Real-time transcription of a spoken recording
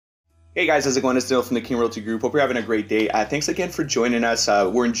Hey guys, how's it going? It's Daniel from the King Realty Group. Hope you're having a great day. Thanks again for joining us.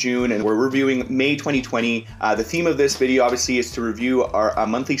 We're in June and we're reviewing May 2020. The theme of this video obviously is to review our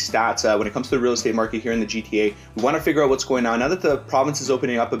monthly stats when it comes to the real estate market here in the GTA. We want to figure out what's going on now that the province is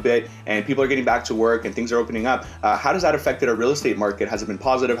opening up a bit and people are getting back to work and things are opening up. How does that affect our real estate market? Has it been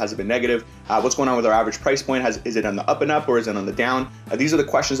positive? Has it been negative? What's going on with our average price point? Is it on the up and up or is it on the down? These are the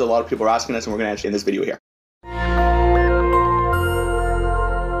questions that a lot of people are asking us and we're going to answer in this video here.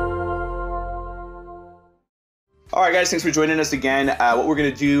 All right, guys, thanks for joining us again. What we're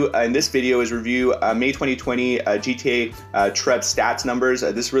going to do in this video is review May 2020 GTA TREB stats numbers.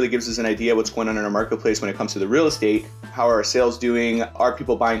 This really gives us an idea what's going on in our marketplace when it comes to the real estate. How are our sales doing? Are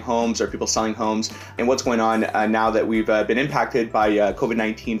people buying homes? Are people selling homes? And what's going on now that we've been impacted by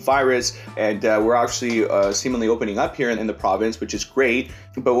COVID-19 virus and we're actually seemingly opening up here in the province, which is great.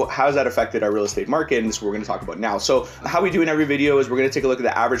 But how has that affected our real estate market? And this is what we're going to talk about now. So how we do in every video is we're going to take a look at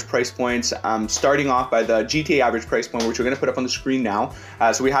the average price points, starting off by the GTA average price point, which we're going to put up on the screen now.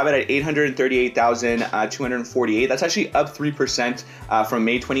 So we have it at $838,248. That's actually up 3% from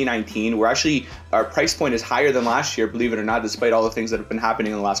May 2019. Our price point is higher than last year, believe it or not, despite all the things that have been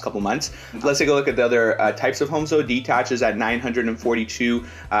happening in the last couple months. Let's take a look at the other types of homes though. Detached is at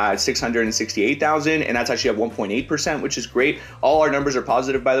 $942,668,000, and that's actually up 1.8%, which is great. All our numbers are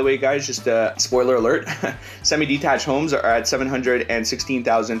positive, by the way, guys. Just a spoiler alert. Semi-detached homes are at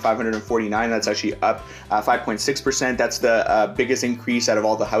 $716,549. That's actually up 5.6%. That's the biggest increase out of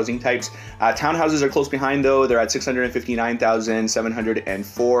all the housing types. Townhouses are close behind though. They're at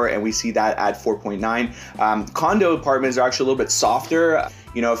 $659,704, and we see that at 4.9. Condo apartments are actually a little bit softer.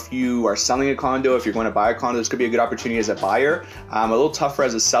 You know, if you are selling a condo, if you're going to buy a condo, this could be a good opportunity as a buyer. A little tougher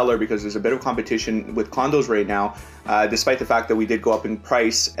as a seller because there's a bit of competition with condos right now, despite the fact that we did go up in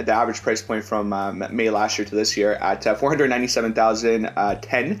price at the average price point from May last year to this year at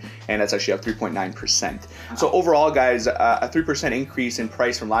 $497,010, and that's actually up 3.9%. So overall, guys, a 3% increase in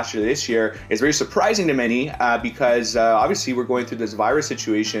price from last year to this year is very surprising to many because obviously we're going through this virus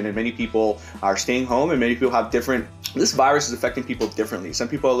situation and many people are staying home and many people have this virus is affecting people differently. Some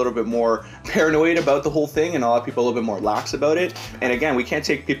people are a little bit more paranoid about the whole thing and a lot of people are a little bit more lax about it. And again, we can't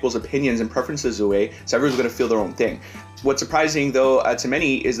take people's opinions and preferences away, so everyone's going to feel their own thing. What's surprising though to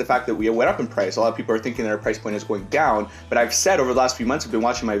many is the fact that we went up in price. A lot of people are thinking that our price point is going down, but I've said over the last few months, I've been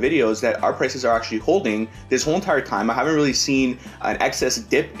watching my videos, that our prices are actually holding this whole entire time. I haven't really seen an excess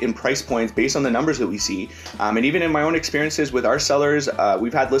dip in price points based on the numbers that we see. And even in my own experiences with our sellers,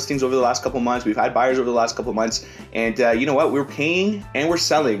 we've had listings over the last couple months, we've had buyers over the last couple months, and you know what, we're paying and we're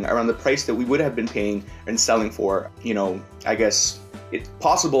selling around the price that we would have been paying and selling for. You know, I guess it's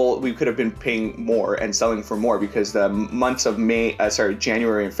possible we could have been paying more and selling for more because the months of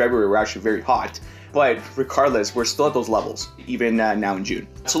January and February were actually very hot. But regardless, we're still at those levels, even now in June.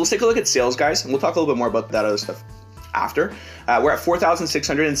 So let's take a look at sales, guys, and we'll talk a little bit more about that other stuff after. We're at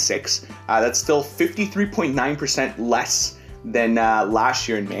 4,606. That's still 53.9% less than last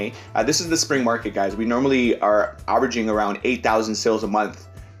year in May. This is the spring market, guys. We normally are averaging around 8,000 sales a month,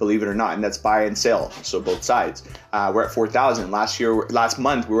 believe it or not, and that's buy and sell, so both sides. We're at 4,000. Last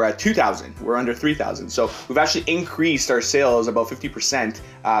month we were at 2,000. We're under 3,000. So we've actually increased our sales about 50%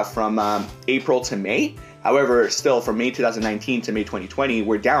 from April to May. However, still from May 2019 to May 2020,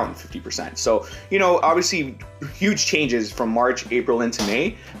 we're down 50%. So, you know, obviously huge changes from March, April into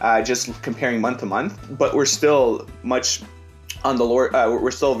May, just comparing month to month, but we're still much on the lower,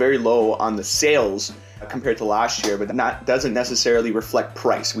 we're still very low on the sales compared to last year, but that doesn't necessarily reflect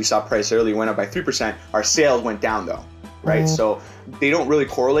price. We saw price earlier went up by 3%. Our sales went down though, right? So they don't really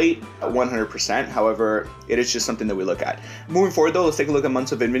correlate 100%. However, it is just something that we look at. Moving forward though, let's take a look at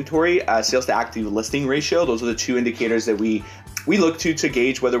months of inventory, sales to active listing ratio. Those are the two indicators that we look to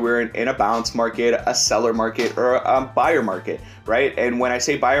gauge whether we're in a balanced market, a seller market, or a buyer market, right? And when I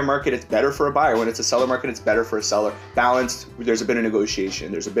say buyer market, it's better for a buyer. When it's a seller market, it's better for a seller. Balanced, there's a bit of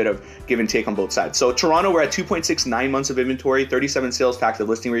negotiation. There's a bit of give and take on both sides. So Toronto, we're at 2.69 months of inventory, 37 sales to active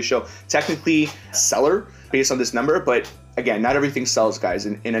listing ratio. Technically seller based on this number, but again, not everything sells, guys.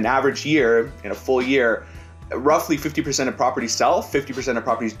 In an average year, in a full year, roughly 50% of properties sell, 50% of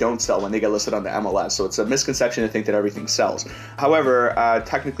properties don't sell when they get listed on the MLS. So it's a misconception to think that everything sells. However,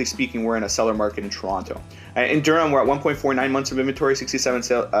 technically speaking, we're in a seller market in Toronto. In Durham, we're at 1.49 months of inventory, 67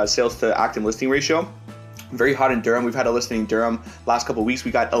 sales to active listing ratio. Very hot in Durham. We've had a listing in Durham last couple of weeks.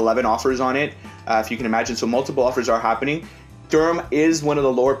 We got 11 offers on it, if you can imagine. So multiple offers are happening. Durham is one of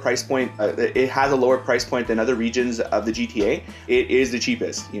the lower price point. It has a lower price point than other regions of the GTA. It is the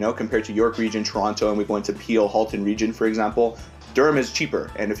cheapest, you know, compared to York region, Toronto, and we go into Peel, Halton region, for example. Durham is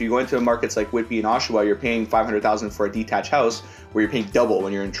cheaper, and if you go into markets like Whitby and Oshawa, you're paying $500,000 for a detached house, where you're paying double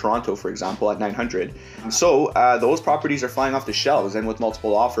when you're in Toronto, for example, at 900. So those properties are flying off the shelves and with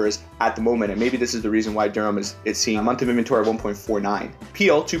multiple offers at the moment. And maybe this is the reason why Durham is seeing a month of inventory at 1.49.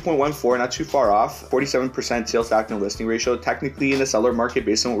 PL 2.14, not too far off. 47% sales to active listing ratio. Technically in the seller market,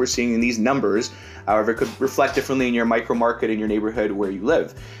 based on what we're seeing in these numbers, however, it could reflect differently in your micro market in your neighborhood where you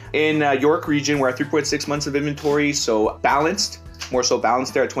live. In York region, we're at 3.6 months of inventory, so balanced. More so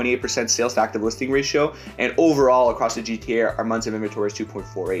balanced there at 28% sales to active listing ratio, and overall across the GTA our months of inventory is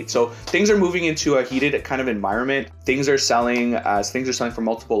 2.48. So things are moving into a heated kind of environment. Things are selling for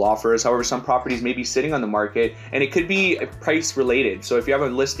multiple offers. However, some properties may be sitting on the market, and it could be price related. So if you have a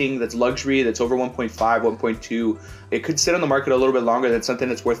listing that's luxury that's over 1.5, 1.2, it could sit on the market a little bit longer than something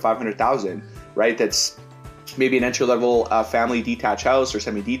that's worth 500,000, right? That's maybe an entry level family detached house or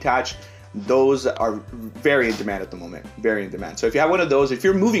semi-detached. Those are very in demand at the moment, very in demand. So if you have one of those, if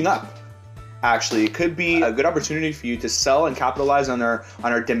you're moving up, actually, it could be a good opportunity for you to sell and capitalize on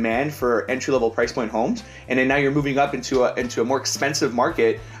our demand for entry-level price point homes. And then now you're moving up into a more expensive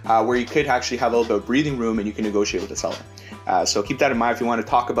market where you could actually have a little bit of breathing room and you can negotiate with the seller. So keep that in mind if you want to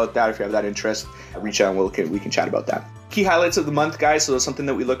talk about that. If you have that interest, reach out and we can chat about that. Key highlights of the month, guys. So it's something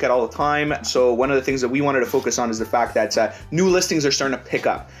that we look at all the time. So one of the things that we wanted to focus on is the fact that new listings are starting to pick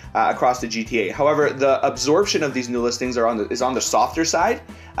up across the GTA. However, the absorption of these new listings is on the softer side.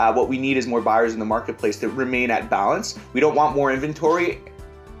 What we need is more buyers in the marketplace to remain at balance. We don't want more inventory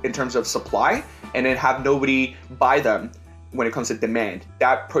in terms of supply and then have nobody buy them when it comes to demand.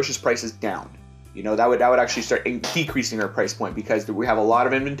 That pushes prices down. You know, that would actually start decreasing our price point because we have a lot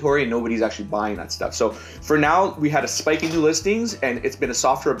of inventory and nobody's actually buying that stuff. So for now, we had a spike in new listings and it's been a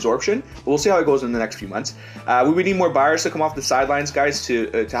softer absorption, but we'll see how it goes in the next few months. We would need more buyers to come off the sidelines, guys,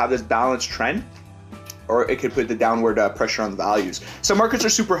 to have this balanced trend, or it could put the downward pressure on the values. Some markets are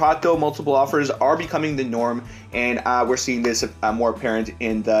super hot though. Multiple offers are becoming the norm, and we're seeing this more apparent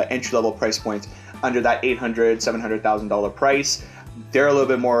in the entry-level price points under that $800,000, $700,000 price. They're a little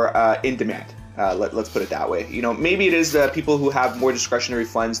bit more in demand. Let's put it that way. You know, maybe it is people who have more discretionary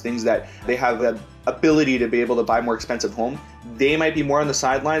funds, things that they have the ability to be able to buy more expensive home. They might be more on the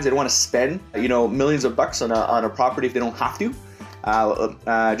sidelines. They don't want to spend, you know, millions of bucks on a property if they don't have to.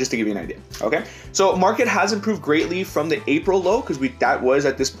 Just to give you an idea. Okay, so market has improved greatly from the April low because that was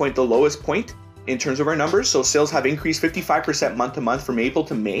at this point the lowest point in terms of our numbers. So sales have increased 55% month to month from April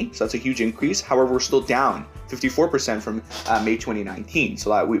to May. So that's a huge increase. However, we're still down 54% from May 2019.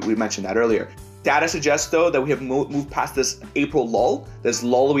 So we mentioned that earlier. Data suggests though that we have moved past this April lull, this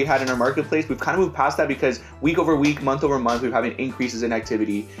lull we had in our marketplace. We've kind of moved past that because week over week, month over month, we're having increases in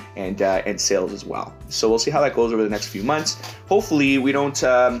activity and sales as well. So we'll see how that goes over the next few months. Hopefully we don't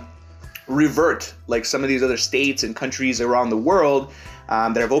revert like some of these other states and countries around the world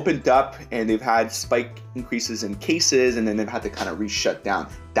that have opened up and they've had spike increases in cases and then they've had to kind of re-shut down.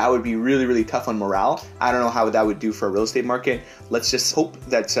 That would be really, really tough on morale. I don't know how that would do for a real estate market. Let's just hope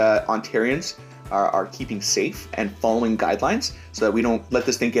that Ontarians are keeping safe and following guidelines so that we don't let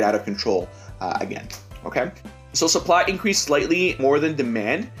this thing get out of control again, okay? So supply increased slightly more than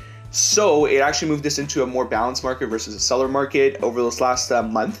demand. So it actually moved this into a more balanced market versus a seller market over this last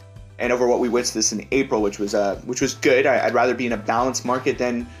month. And over what we witnessed this in April, which was good. I'd rather be in a balanced market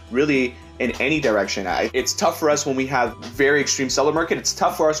than really in any direction. It's tough for us when we have very extreme seller market. It's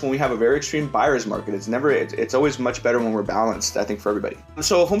tough for us when we have a very extreme buyer's market. It's always much better when we're balanced, I think, for everybody.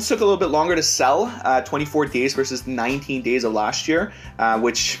 So homes took a little bit longer to sell, 24 days versus 19 days of last year,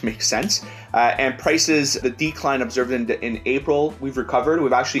 which makes sense. And prices, the decline observed in April, we've recovered.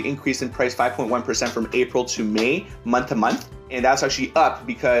 We've actually increased in price 5.1% from April to May, month to month. And that's actually up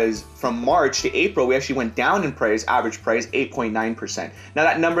because from March to April, we actually went down in price, average price 8.9%. Now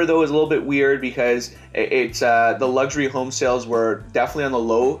that number though is a little bit weird because it's the luxury home sales were definitely on the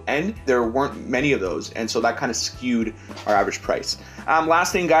low end. There weren't many of those. And so that kind of skewed our average price.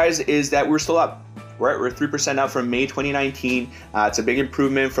 Last thing, guys, is that we're still up. We're 3% up from May 2019. It's a big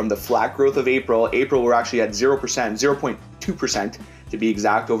improvement from the flat growth of April. April, we're actually at 0%, 0.2% to be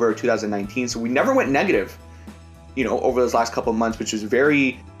exact over 2019. So we never went negative, you know, over those last couple of months, which is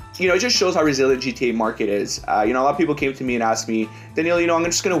very, you know, it just shows how resilient GTA market is. You know, a lot of people came to me and asked me, Daniel, you know, I'm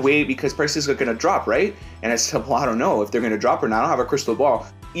just going to wait because prices are going to drop, right? And I said, well, I don't know if they're going to drop or not. I don't have a crystal ball.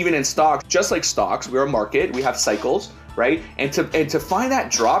 Even in stocks, just like stocks, we're a market, we have cycles, right? And to find that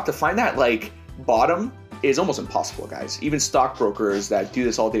drop, to find that like bottom is almost impossible, guys. Even stockbrokers that do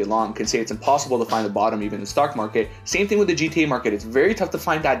this all day long can say it's impossible to find the bottom even in the stock market. Same thing with the GTA market. It's very tough to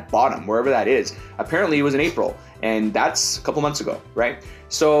find that bottom, wherever that is. Apparently it was in April, and that's a couple months ago, right?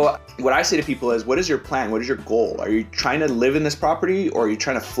 So what I say to people is, what is your plan? What is your goal? Are you trying to live in this property, or are you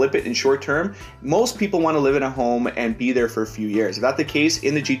trying to flip it in short term? Most people want to live in a home and be there for a few years. If that's the case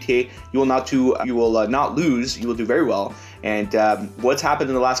in the GTA, you will not lose, you will do very well. And what's happened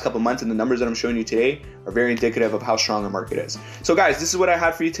in the last couple months and the numbers that I'm showing you today are very indicative of how strong the market is. So guys, this is what I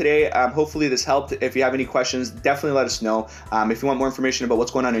had for you today. Hopefully this helped. If you have any questions, definitely let us know. If you want more information about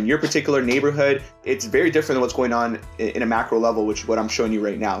what's going on in your particular neighborhood, it's very different than what's going on in a macro level, which is what I'm showing you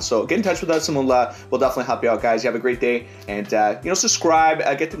right now. So get in touch with us, and we'll definitely help you out, guys. You have a great day, and subscribe,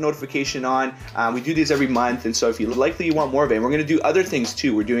 get the notification on. We do these every month, and so if you want more of it, and we're going to do other things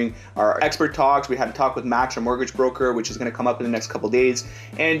too. We're doing our expert talks. We had a talk with Max, our mortgage broker, which is going to come up in the next couple days,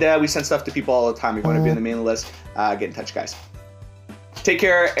 and we send stuff to people all the time. If you want to be on the mailing list, get in touch, guys. Take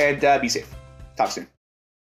care and be safe. Talk soon.